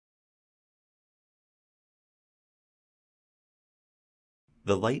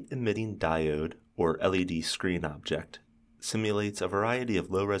The light-emitting diode, or LED screen object, simulates a variety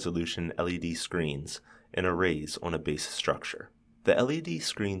of low-resolution LED screens and arrays on a base structure. The LED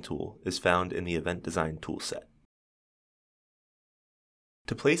screen tool is found in the Event Design toolset.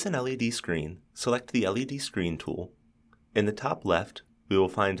 To place an LED screen, select the LED screen tool. In the top left, we will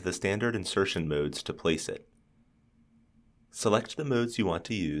find the standard insertion modes to place it. Select the modes you want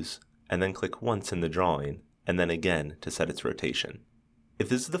to use, and then click once in the drawing, and then again to set its rotation. If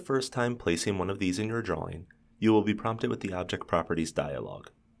this is the first time placing one of these in your drawing, you will be prompted with the Object Properties dialog.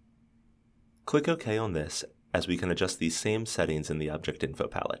 Click OK on this, as we can adjust these same settings in the Object Info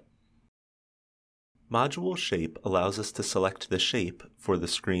palette. Module Shape allows us to select the shape for the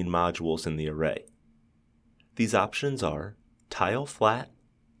screen modules in the array. These options are Tile Flat,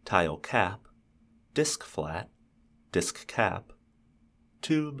 Tile Cap, Disc Flat, Disc Cap,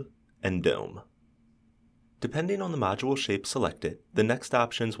 Tube, and Dome. Depending on the module shape selected, the next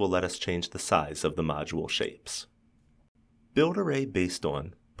options will let us change the size of the module shapes. Build Array Based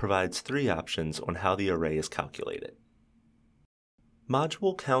On provides 3 options on how the array is calculated.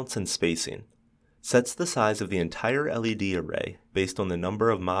 Module Counts and Spacing sets the size of the entire LED array based on the number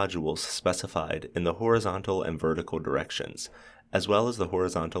of modules specified in the horizontal and vertical directions, as well as the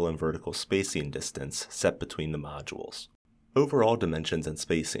horizontal and vertical spacing distance set between the modules. Overall Dimensions and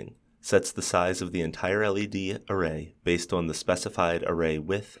Spacing sets the size of the entire LED array based on the specified array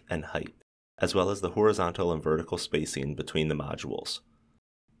width and height, as well as the horizontal and vertical spacing between the modules.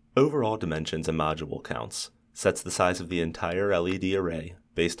 Overall Dimensions and Module Counts sets the size of the entire LED array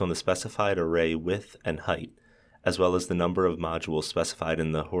based on the specified array width and height, as well as the number of modules specified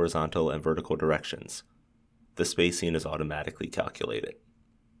in the horizontal and vertical directions. The spacing is automatically calculated.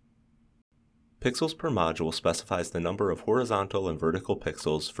 Pixels per module specifies the number of horizontal and vertical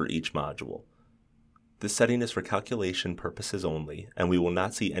pixels for each module. This setting is for calculation purposes only, and we will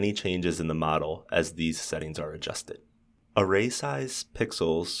not see any changes in the model as these settings are adjusted. Array size,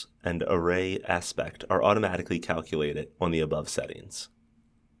 pixels, and array aspect are automatically calculated on the above settings.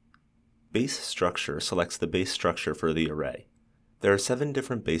 Base structure selects the base structure for the array. There are 7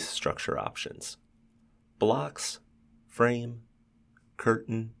 different base structure options: blocks, frame,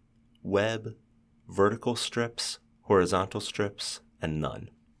 curtain, web, vertical strips, horizontal strips, and none.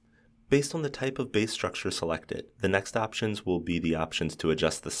 Based on the type of base structure selected, the next options will be the options to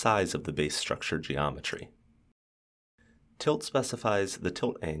adjust the size of the base structure geometry. Tilt specifies the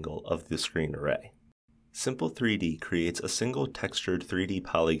tilt angle of the screen array. Simple 3D creates a single textured 3D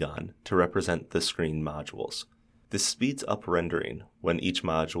polygon to represent the screen modules. This speeds up rendering when each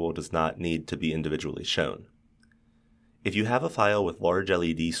module does not need to be individually shown. If you have a file with large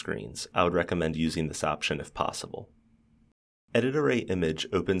LED screens, I would recommend using this option if possible. Edit Array Image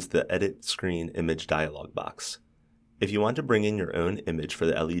opens the Edit Screen Image dialog box. If you want to bring in your own image for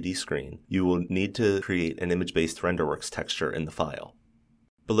the LED screen, you will need to create an image-based RenderWorks texture in the file.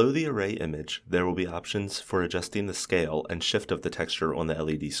 Below the array image, there will be options for adjusting the scale and shift of the texture on the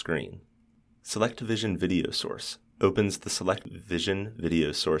LED screen. Select Vision Video Source opens the Select Vision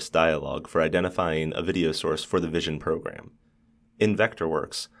Video Source dialog for identifying a video source for the Vision program. In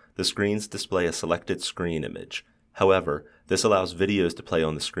Vectorworks, the screens display a selected screen image. However, this allows videos to play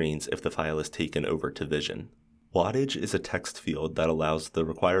on the screens if the file is taken over to Vision. Wattage is a text field that allows the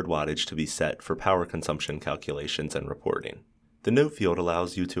required wattage to be set for power consumption calculations and reporting. The Note field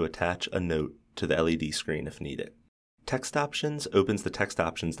allows you to attach a note to the LED screen if needed. Text Options opens the Text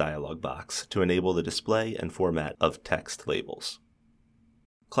Options dialog box to enable the display and format of text labels.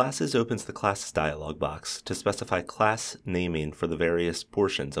 Classes opens the Classes dialog box to specify class naming for the various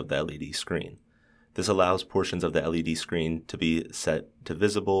portions of the LED screen. This allows portions of the LED screen to be set to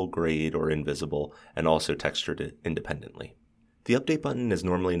visible, grayed, or invisible, and also textured independently. The Update button is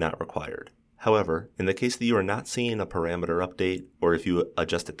normally not required. However, in the case that you are not seeing a parameter update, or if you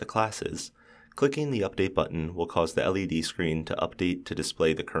adjust it to classes, clicking the Update button will cause the LED screen to update to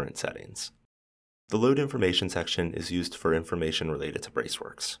display the current settings. The Load Information section is used for information related to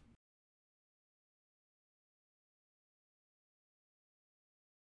Braceworks.